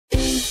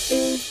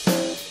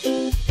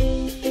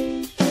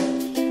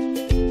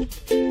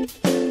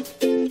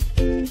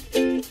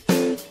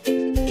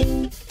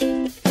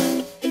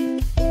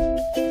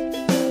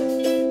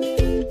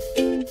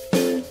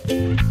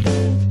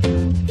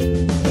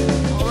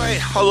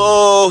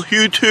Hello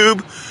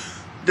YouTube.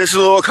 This is a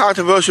little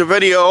controversial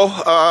video.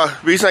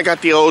 Reason I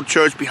got the old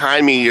church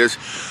behind me is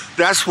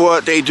that's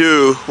what they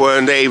do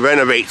when they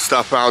renovate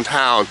stuff around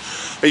town.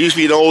 There used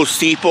to be an old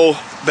steeple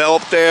bell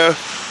up there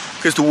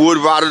because the wood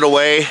rotted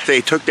away. They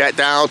took that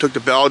down, took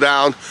the bell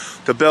down.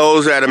 The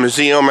bell's at a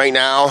museum right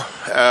now.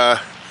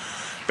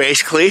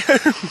 Basically,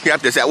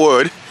 yep, there's that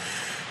word.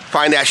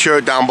 Find that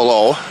shirt down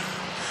below.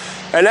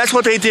 And that's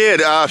what they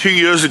did a few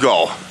years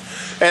ago.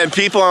 And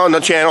people on the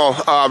channel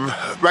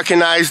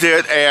recognized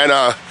it and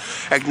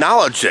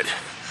acknowledged it.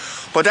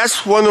 But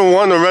that's one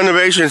of the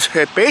renovations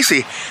that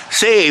basically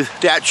saved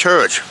that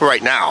church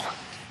right now.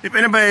 If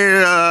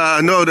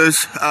anybody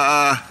noticed,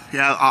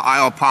 yeah,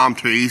 our palm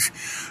trees,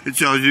 it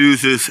just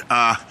uses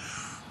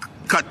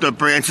cut the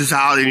branches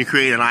out and you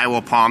create an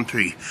Iowa palm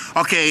tree.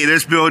 Okay,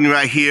 this building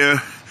right here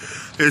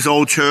is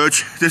old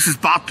church. This is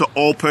about to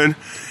open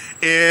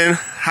in,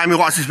 have me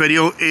watch this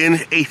video, in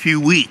a few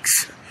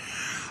weeks.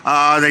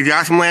 They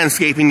got some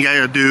landscaping you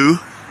gotta do.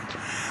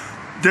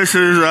 This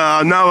is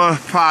another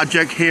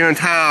project here in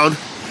town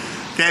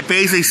that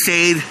basically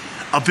saved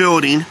a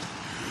building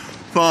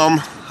from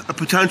a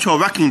potential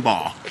wrecking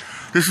ball.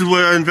 This is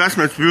where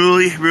investments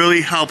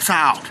really helps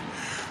out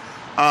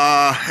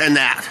in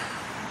that.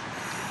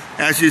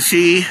 As you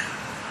see,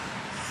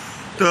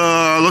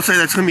 looks like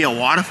that's gonna be a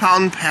water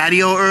fountain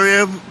patio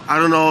area. I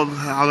don't know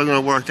how they're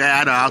gonna work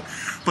that out,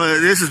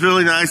 but this is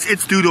really nice.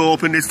 It's due to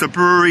open. It's the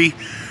brewery.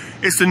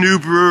 It's the new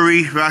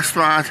brewery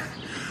restaurant.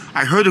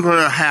 I heard they're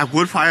gonna have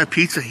wood-fired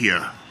pizza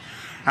here.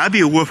 That'd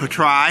be worth a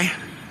try.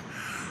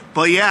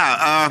 But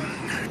yeah,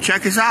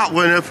 check this out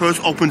when it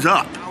first opens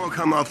up. Now we'll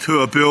come up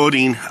to a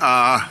building.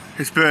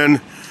 It's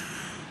been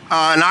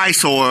an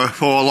eyesore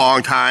for a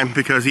long time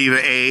because either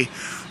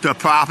the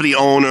property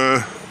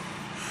owner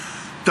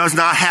does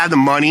not have the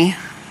money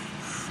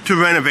to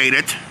renovate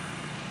it,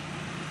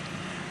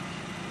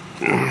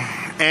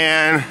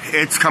 and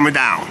it's coming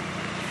down.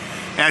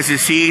 As you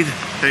see,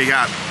 they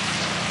got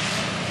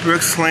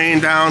bricks laying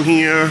down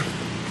here.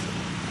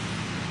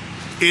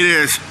 It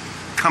is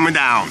coming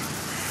down.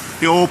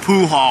 The old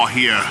pool hall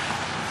here.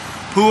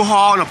 Pool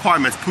hall and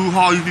apartments. Pool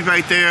hall used to be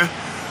right there.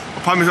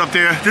 Apartments up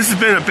there. This has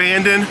been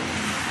abandoned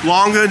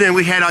longer than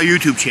we had our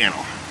YouTube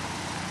channel.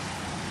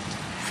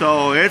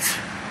 So it's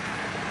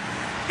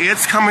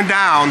coming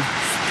down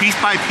piece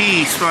by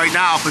piece right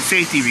now for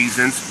safety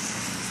reasons.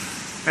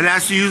 And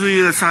that's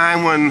usually the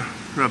time when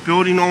the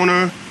building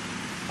owner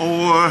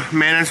or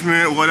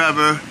management or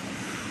whatever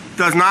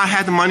does not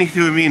have the money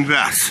to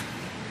reinvest.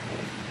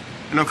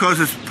 And of course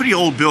it's a pretty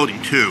old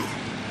building too.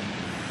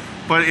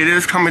 But it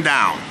is coming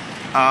down.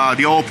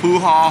 The old pool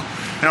hall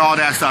and all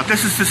that stuff.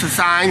 This is just a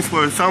sign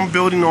where some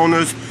building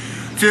owners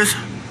just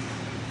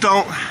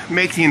don't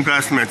make the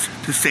investments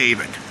to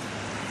save it.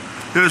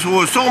 There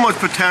was so much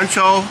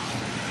potential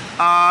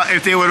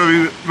if they would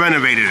have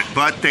renovated it,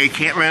 but they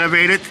can't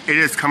renovate it. It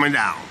is coming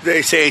down.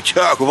 They say,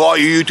 Chuck, with all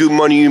your YouTube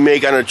money you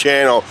make on the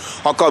channel,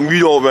 how come you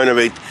don't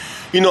renovate?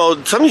 You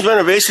know, some of these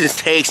renovations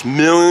takes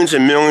millions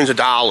and millions of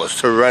dollars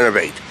to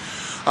renovate.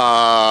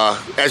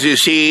 As you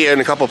see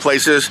in a couple of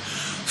places,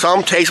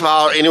 some takes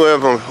about anywhere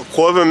from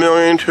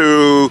 $250,000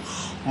 to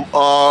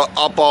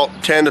about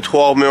 $10 to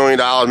 $12 million,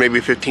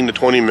 maybe $15 to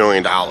 $20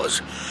 million,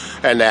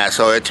 and that.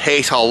 So it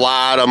takes a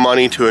lot of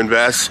money to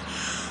invest.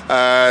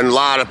 And a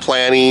lot of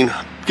planning,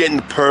 getting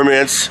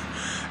permits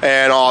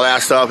and all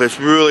that stuff. It's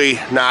really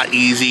not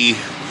easy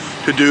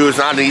to do. It's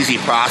not an easy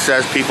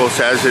process. People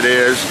says it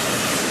is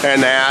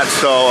and that.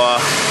 So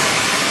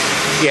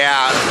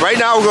yeah, right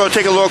now we're going to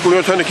take a look. We're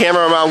going to turn the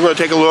camera around. We're going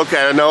to take a look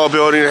at another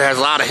building that has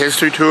a lot of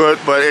history to it,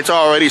 but it's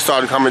already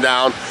started coming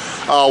down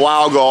a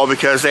while ago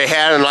because they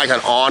had like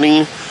an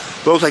awning.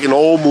 Looks like an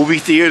old movie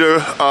theater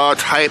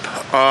type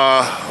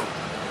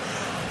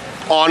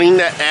awning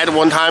that at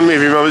one time,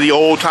 if you remember the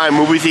old time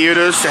movie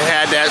theaters that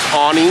had that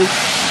awning,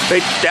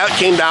 that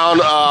came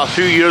down a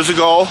few years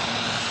ago.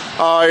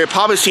 You've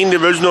probably seen the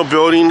original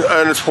building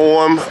in its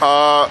form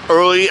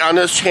early on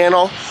this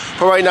channel,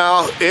 but right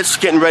now it's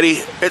getting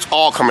ready. It's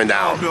all coming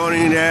down. The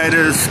building that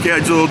is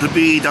scheduled to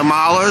be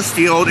demolished,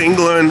 the Old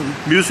England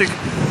music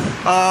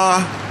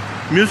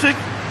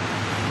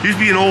used to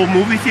be an old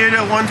movie theater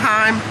at one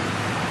time.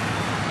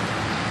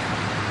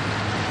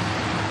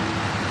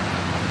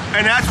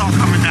 And that's all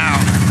coming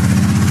down.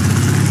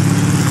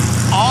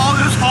 All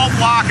this whole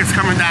block is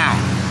coming down.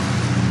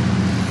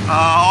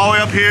 All the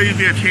way up here used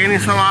to be a tanning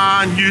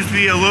salon, used to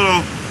be a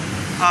little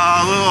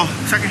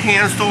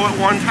secondhand store at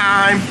one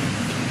time.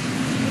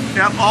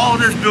 Yep, all of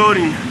this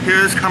building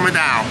here is coming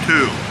down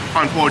too,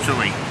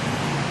 unfortunately.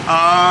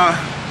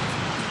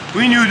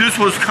 We knew this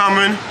was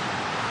coming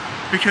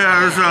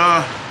because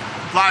a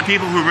lot of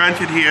people who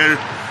rented here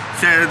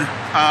said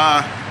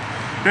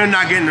they're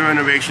not getting the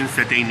renovations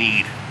that they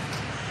need.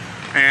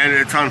 And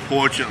it's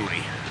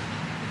unfortunately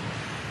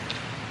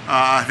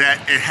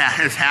that it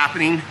is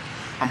happening.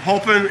 I'm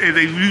hoping if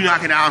they do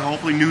knock it down,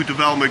 hopefully new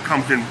development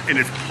comes in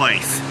its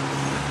place.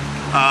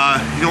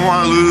 You don't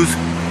want to lose.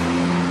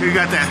 You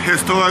got that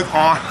historic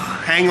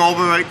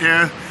hangover right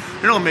there.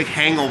 They don't make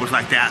hangovers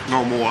like that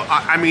no more.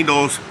 I mean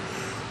those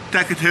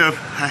decorative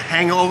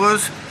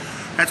hangovers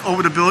that's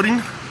over the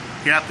building.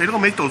 Yep, they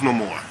don't make those no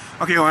more.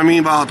 Okay, what I mean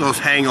about those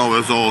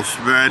hangovers, those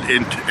red,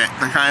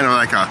 kind of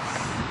like a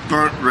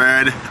burnt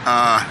red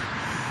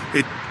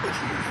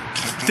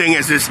thing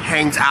as this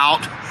hangs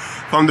out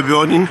from the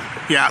building.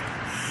 Yep,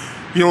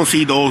 you don't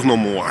see those no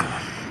more.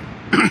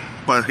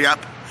 But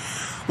yep,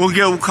 we'll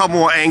give a couple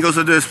more angles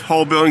of this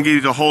whole building, give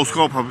you the whole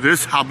scope of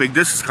this, how big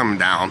this is coming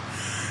down.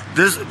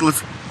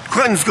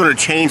 Clinton's going to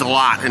change a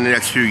lot in the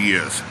next few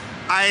years.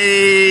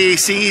 I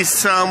see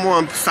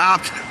someone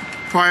stopped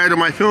prior to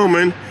my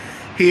filming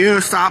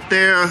here, stopped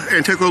there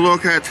and took a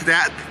look at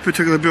that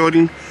particular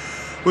building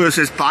where it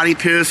says body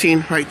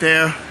piercing right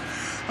there.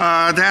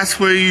 That's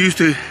where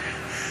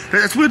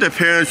the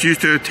parents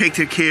used to take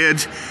their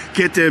kids,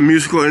 get their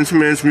musical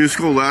instruments,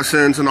 musical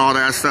lessons and all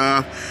that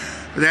stuff.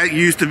 That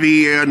used to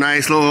be a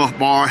nice little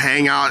bar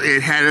hangout.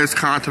 It had its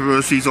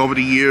controversies over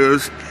the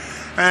years.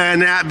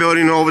 And that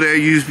building over there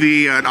used to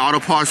be an auto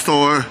parts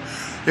store.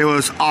 It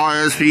was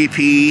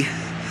RSVP.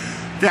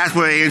 That's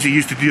where Angie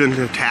used to do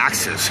the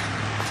taxes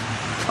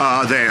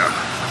there.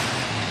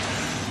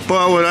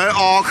 But when it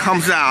all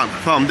comes out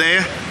from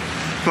there,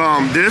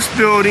 from this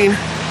building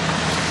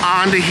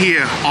onto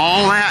here,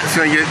 all that's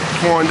going to get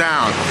torn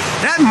down.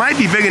 That might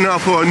be big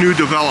enough for a new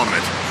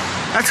development.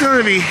 That's going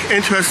to be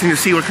interesting to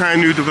see what kind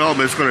of new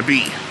development it's going to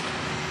be.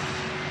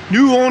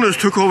 New owners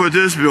took over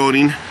this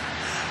building.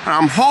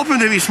 I'm hoping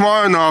to be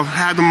smart enough to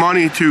have the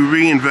money to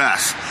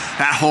reinvest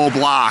that whole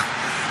block.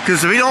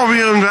 Because if we don't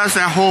reinvest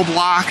that whole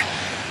block,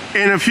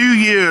 in a few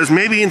years,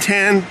 maybe in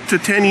 10 to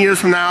 10 years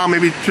from now,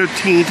 maybe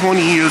 15,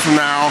 20 years from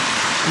now,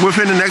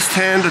 within the next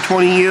 10 to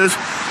 20 years,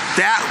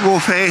 that will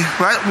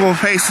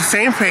face the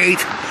same fate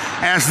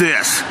as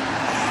this,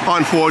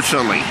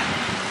 unfortunately.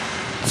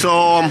 So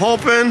I'm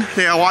hoping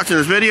they are watching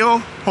this video,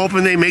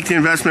 hoping they make the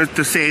investment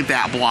to save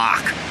that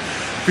block.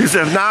 Because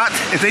if not,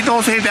 if they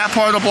don't save that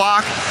part of the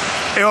block,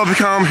 it will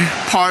become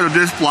part of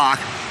this block,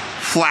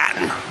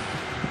 flattened.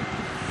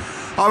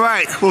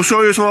 Alright, we'll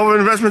show you some other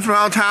investments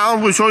around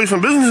town. We'll show you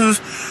some businesses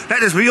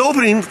that is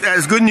reopening. That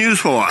is good news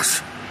for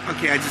us.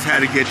 Okay, I just had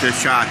to get this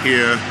shot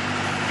here.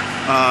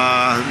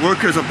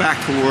 Workers are back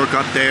to work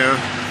up there,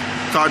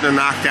 starting to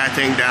knock that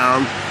thing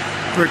down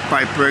brick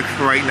by brick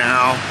right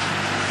now,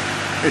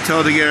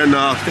 until they get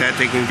enough that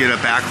they can get a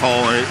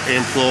backhoe and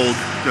implode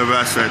the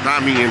rest of it.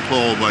 Not mean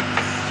implode, but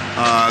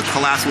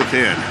collapse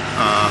within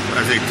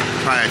as they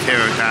try to tear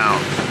it down.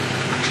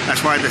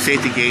 That's why the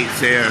safety gate's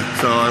there.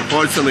 So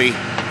unfortunately,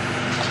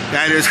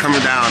 that is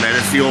coming down. That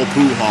is the old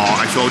pool hall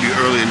I showed you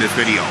earlier in this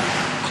video.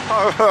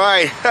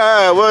 Alright,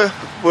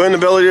 we're in the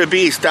belly of the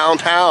beast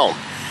downtown.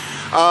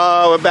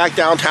 We're back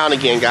downtown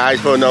again, guys,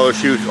 for another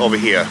shoot over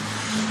here.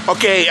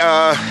 Okay,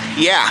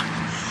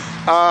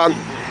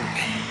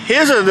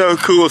 here's another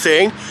cool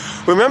thing.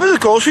 Remember the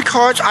grocery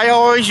carts I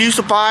always used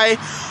to buy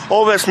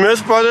over at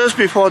Smith Brothers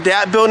before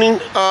that building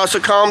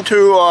succumbed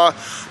to a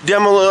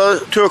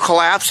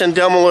collapse and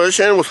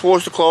demolition, was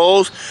forced to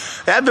close?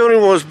 That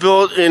building was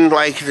built in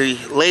like the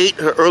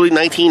early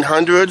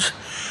 1900s,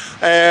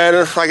 and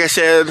like I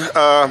said,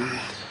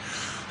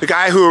 the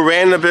guy who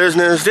ran the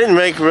business didn't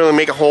really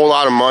make a whole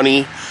lot of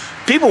money.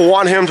 People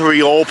want him to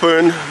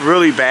reopen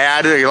really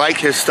bad. They like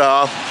his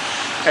stuff,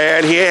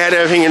 and he had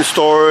everything in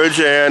storage,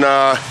 and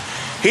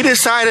he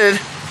decided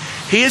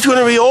he is going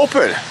to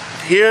reopen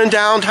here in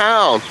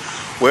downtown.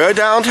 Where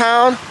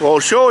downtown? We'll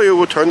show you.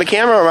 We'll turn the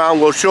camera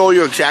around. We'll show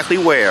you exactly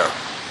where.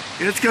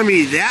 It's going to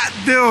be that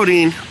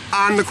building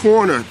on the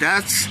corner.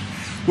 That's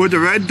where the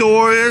red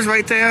door is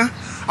right there.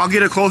 I'll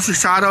get a closer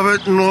shot of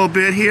it in a little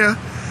bit here.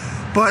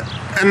 But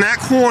in that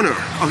corner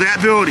of that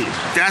building,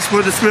 that's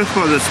where the Smith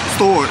Brothers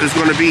store is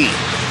going to be.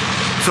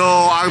 So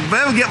I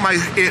better get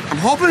I'm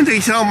hoping they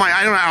sell my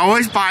item I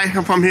always buy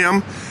from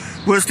him,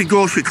 was the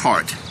grocery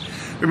cart.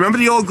 Remember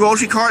the old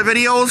grocery cart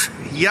videos?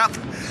 Yep.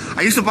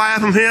 I used to buy it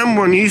from him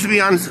when he used to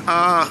be on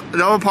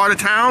the other part of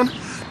town.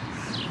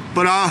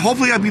 But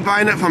hopefully I'll be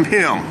buying it from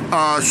him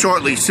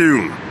shortly,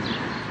 soon.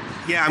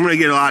 Yeah, I'm going to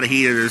get a lot of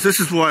heat of this. This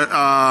is what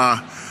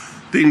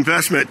the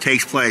investment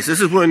takes place.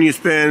 This is when you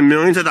spend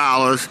millions of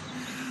dollars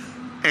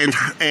and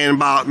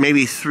about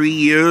maybe 3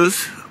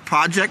 years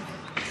project.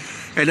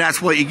 And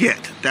that's what you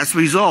get. That's the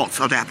results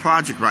of that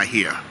project right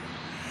here.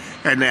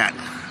 And that.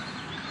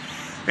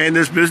 And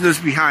this business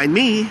behind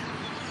me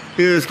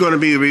is going to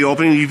be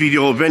reopening the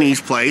old Vinny's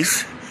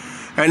place,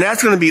 and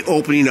that's going to be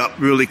opening up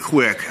really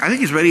quick. I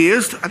think it's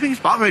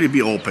about ready to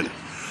be open.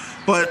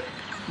 But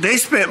they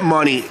spent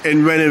money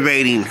in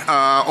renovating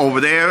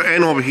over there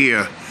and over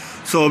here.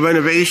 So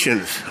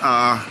renovations.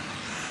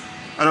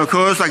 And of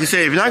course, like I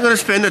say, if you're not going to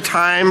spend the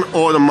time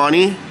or the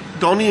money,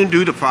 don't even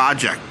do the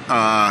project,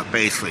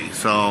 basically.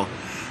 So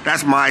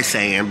that's my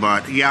saying.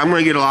 But yeah, I'm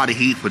going to get a lot of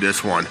heat for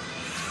this one.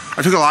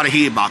 I took a lot of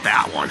heat about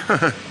that one.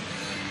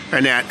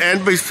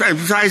 And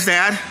besides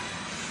that,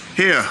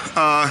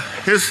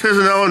 here's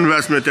another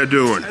investment they're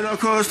doing. And of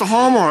course, the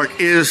Hallmark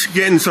is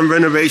getting some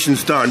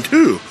renovations done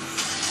too.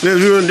 They're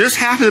doing this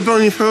half of the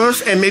building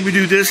first, and maybe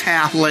do this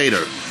half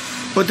later.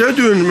 But they're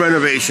doing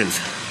renovations.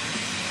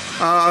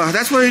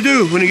 That's what you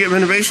do when you get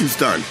renovations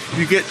done.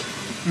 You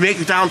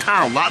make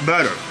downtown a lot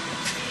better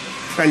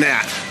than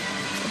that.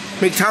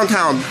 Make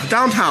downtown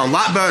a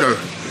lot better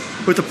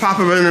with the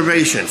proper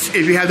renovations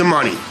if you have the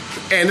money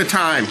and the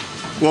time.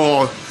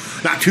 Well,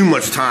 not too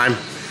much time,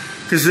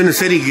 because then the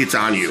city gets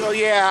on you. So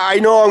yeah, I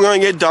know I'm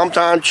going to get dumped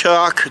on,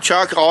 Chuck.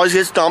 Chuck always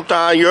gets dumped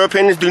on. Your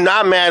opinions do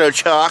not matter,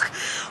 Chuck.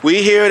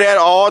 We hear that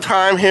all the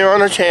time here on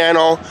the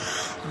channel.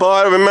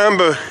 But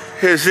remember,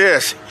 here's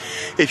this.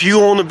 If you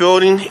own a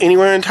building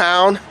anywhere in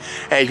town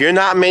and you're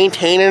not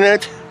maintaining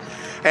it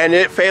and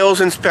it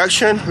fails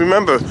inspection,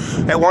 remember,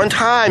 at one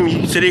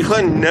time, City of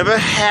Clinton never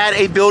had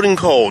a building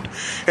code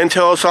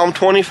until some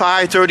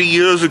 25, 30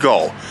 years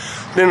ago.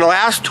 Then the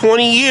last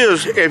 20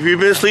 years, if you've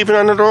been sleeping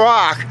under the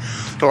rock,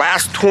 the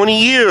last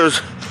 20 years,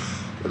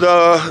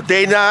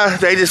 they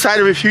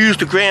decided to refuse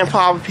to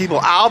grandfather people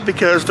out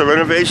because the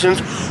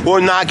renovations were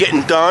not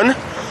getting done.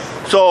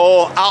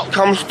 So out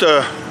comes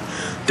the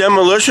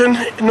demolition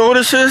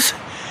notices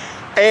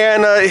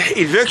and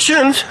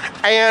evictions,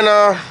 and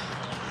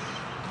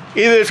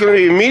either it's going to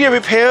be immediate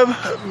repair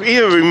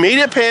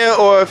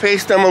or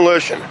face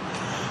demolition.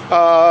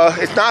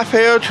 It's not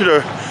fair to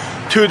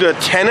the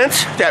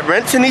tenants that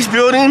rent in these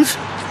buildings.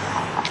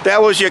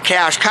 That was your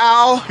cash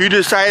cow. You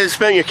decided to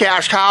spend your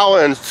cash cow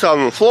in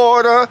Southern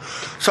Florida,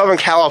 Southern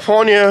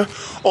California,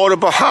 or the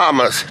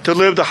Bahamas to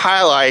live the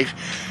high life,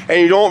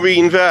 and you don't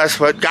reinvest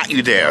what got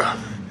you there.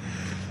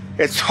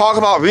 It's talk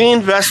about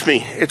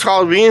reinvesting. It's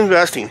called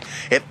reinvesting.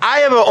 If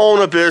I ever own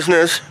a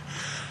business,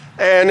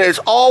 and it's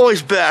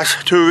always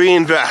best to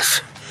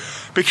reinvest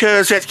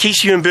because that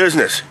keeps you in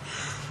business.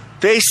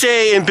 They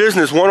say in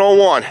business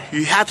 101,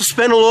 you have to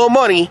spend a little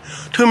money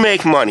to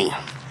make money.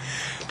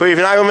 But if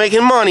you're not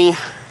making money,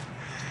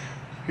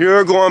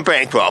 you're going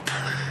bankrupt.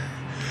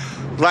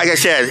 Like I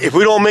said, if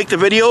we don't make the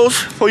videos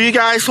for you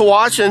guys to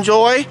watch and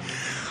enjoy,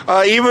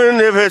 even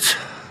if it's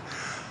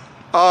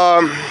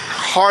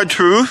hard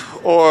truth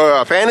or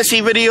a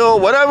fantasy video,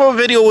 whatever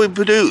video we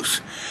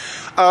produce,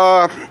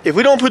 if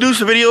we don't produce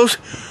the videos,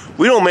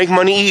 we don't make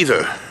money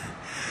either.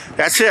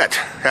 That's it.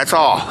 That's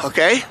all.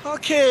 Okay?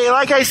 Okay,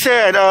 like I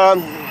said,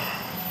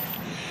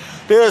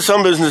 there are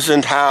some businesses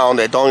in town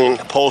that don't even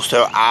post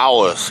their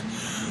hours.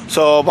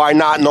 So by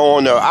not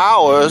knowing their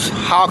hours,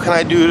 how can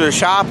I do the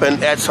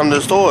shopping at some of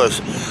the stores?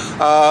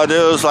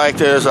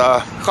 There's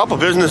a couple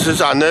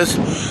businesses on this.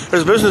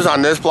 There's a business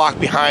on this block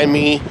behind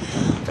me.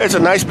 It's a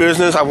nice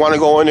business. I want to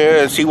go in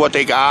there and see what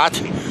they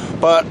got.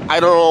 But I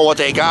don't know what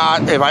they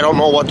got if I don't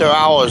know what their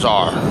hours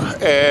are.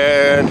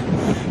 And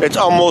it's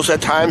almost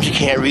at times you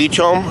can't reach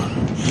them.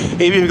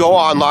 Even if you go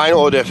online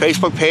or their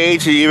Facebook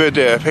page, either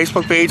their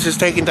Facebook page is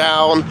taken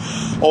down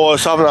or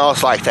something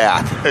else like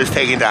that is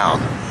taken down.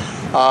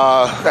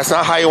 That's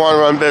not how you want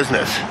to run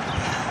business.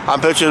 I'm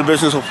betting the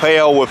business will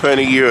fail within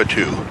a year or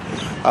two.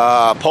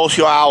 Post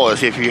your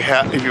hours if you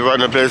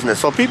run a business,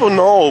 so people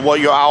know what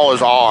your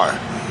hours are,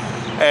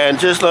 and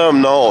just let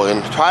them know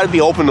and try to be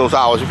open those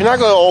hours. If you're not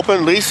going to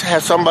open, at least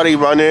have somebody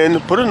run in,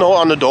 put a note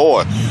on the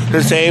door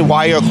to say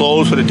why you're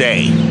closed for the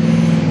day.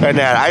 And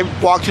that I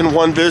walked in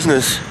one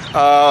business,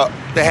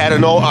 they had a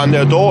note on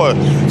their door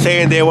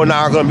saying they were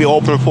not going to be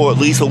open for at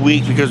least a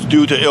week because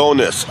due to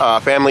illness,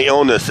 family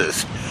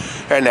illnesses,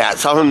 and that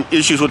some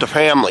issues with the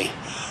family.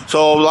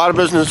 So a lot of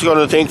businesses are going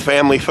to think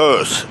family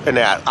first, and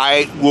that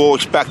I will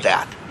expect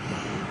that,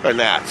 and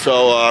that.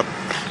 So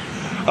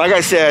like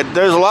I said,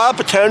 there's a lot of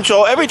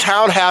potential. Every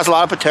town has a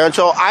lot of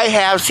potential. I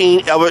have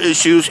seen other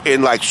issues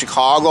in like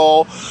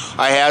Chicago.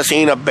 I have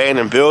seen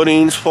abandoned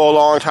buildings for a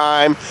long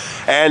time,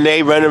 and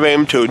they renovate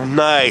them to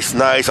nice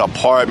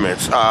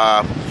apartments.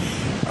 I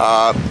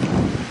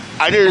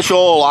didn't show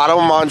a lot of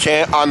them on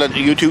the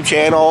YouTube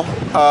channel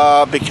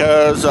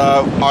because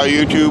our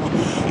YouTube.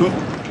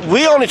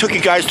 We only took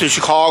you guys to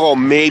Chicago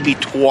maybe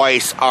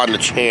twice on the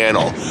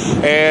channel.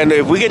 And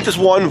if we get this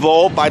one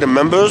vote by the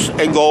members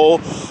and go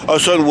a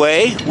certain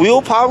way,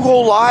 we'll probably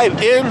go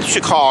live in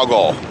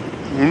Chicago.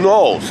 Who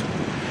knows?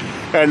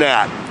 And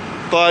that.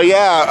 But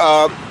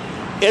yeah,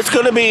 it's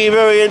going to be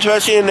very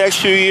interesting in the next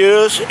few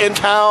years in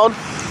town.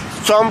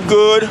 Some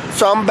good,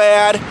 some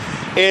bad.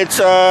 It's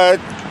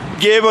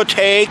give or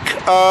take,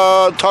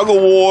 tug of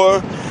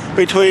war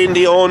between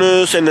the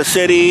owners and the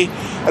city.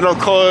 And of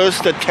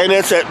course, the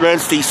tenants that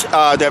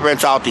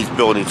rents out these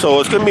buildings. So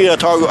it's going to be a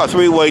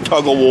three-way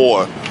tug of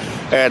war,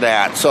 and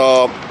that.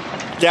 So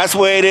that's the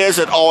way it is.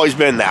 It's always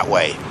been that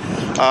way.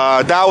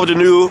 Now with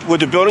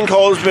the building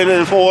codes been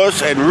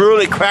enforced and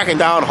really cracking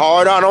down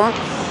hard on them,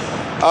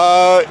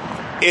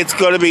 it's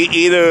going to be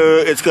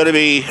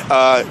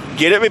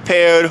get it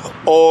repaired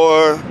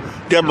or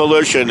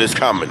demolition is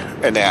coming,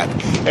 and that.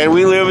 And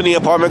we live in the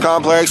apartment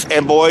complex,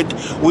 and boy,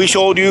 we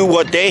showed you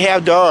what they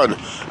have done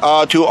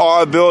to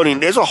our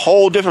building. There's a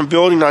whole different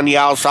building on the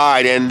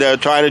outside, and they're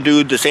trying to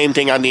do the same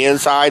thing on the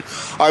inside.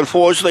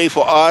 Unfortunately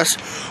for us,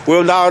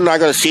 we're now not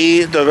going to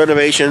see the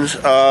renovations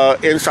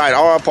inside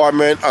our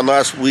apartment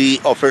unless we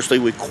officially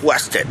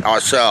request it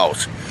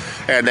ourselves,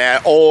 and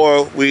that,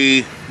 or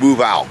we move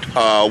out.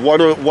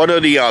 One or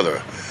the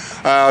other.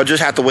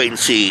 Just have to wait and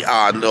see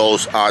on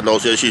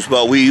those issues.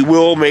 But we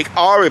will make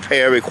our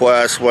repair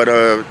requests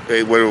whether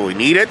we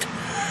need it,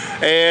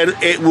 and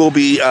it will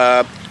be.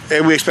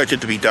 And we expect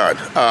it to be done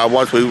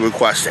once we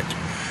request it.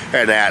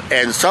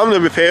 And some of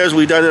the repairs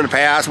we've done in the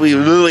past, we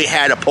literally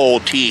had to pull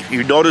teeth.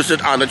 You noticed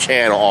it on the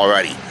channel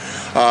already.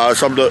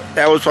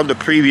 That was from the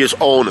previous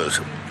owners.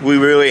 We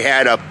really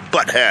had to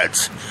butt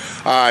heads.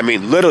 I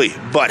mean, literally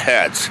butt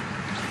heads.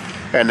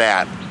 And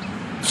that.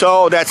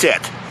 So that's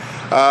it.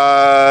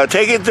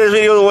 Taking this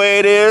video the way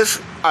it is.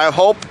 I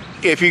hope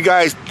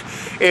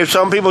if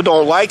some people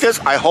don't like this,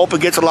 I hope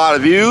it gets a lot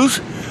of views.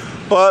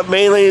 But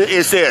mainly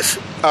it's this.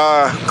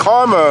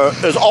 Karma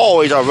is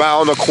always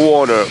around the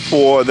corner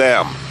for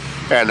them.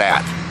 And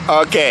that.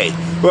 Okay,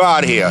 we're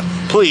out of here.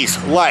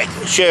 Please like,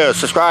 share,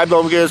 subscribe,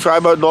 don't forget to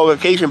subscribe button,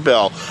 notification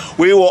bell.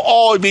 We will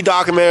always be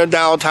documenting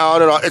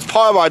downtown, and it's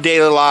part of our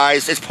daily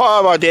lives, it's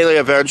part of our daily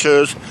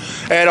adventures,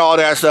 and all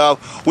that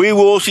stuff. We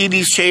will see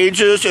these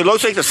changes. It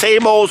looks like the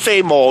same old,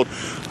 same old.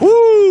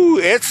 Woo!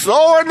 It's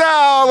snowing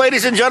now,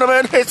 ladies and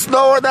gentlemen. It's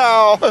snowing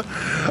now.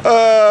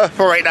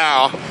 For right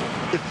now.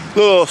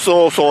 Little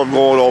storm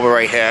going over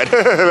right ahead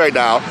right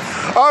now.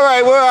 All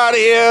right, we're out of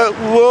here.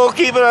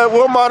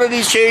 We'll monitor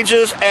these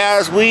changes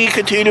as we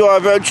continue our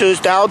adventures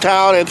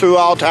downtown and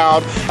throughout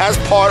town as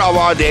part of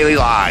our daily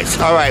lives.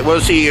 All right,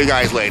 we'll see you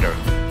guys later.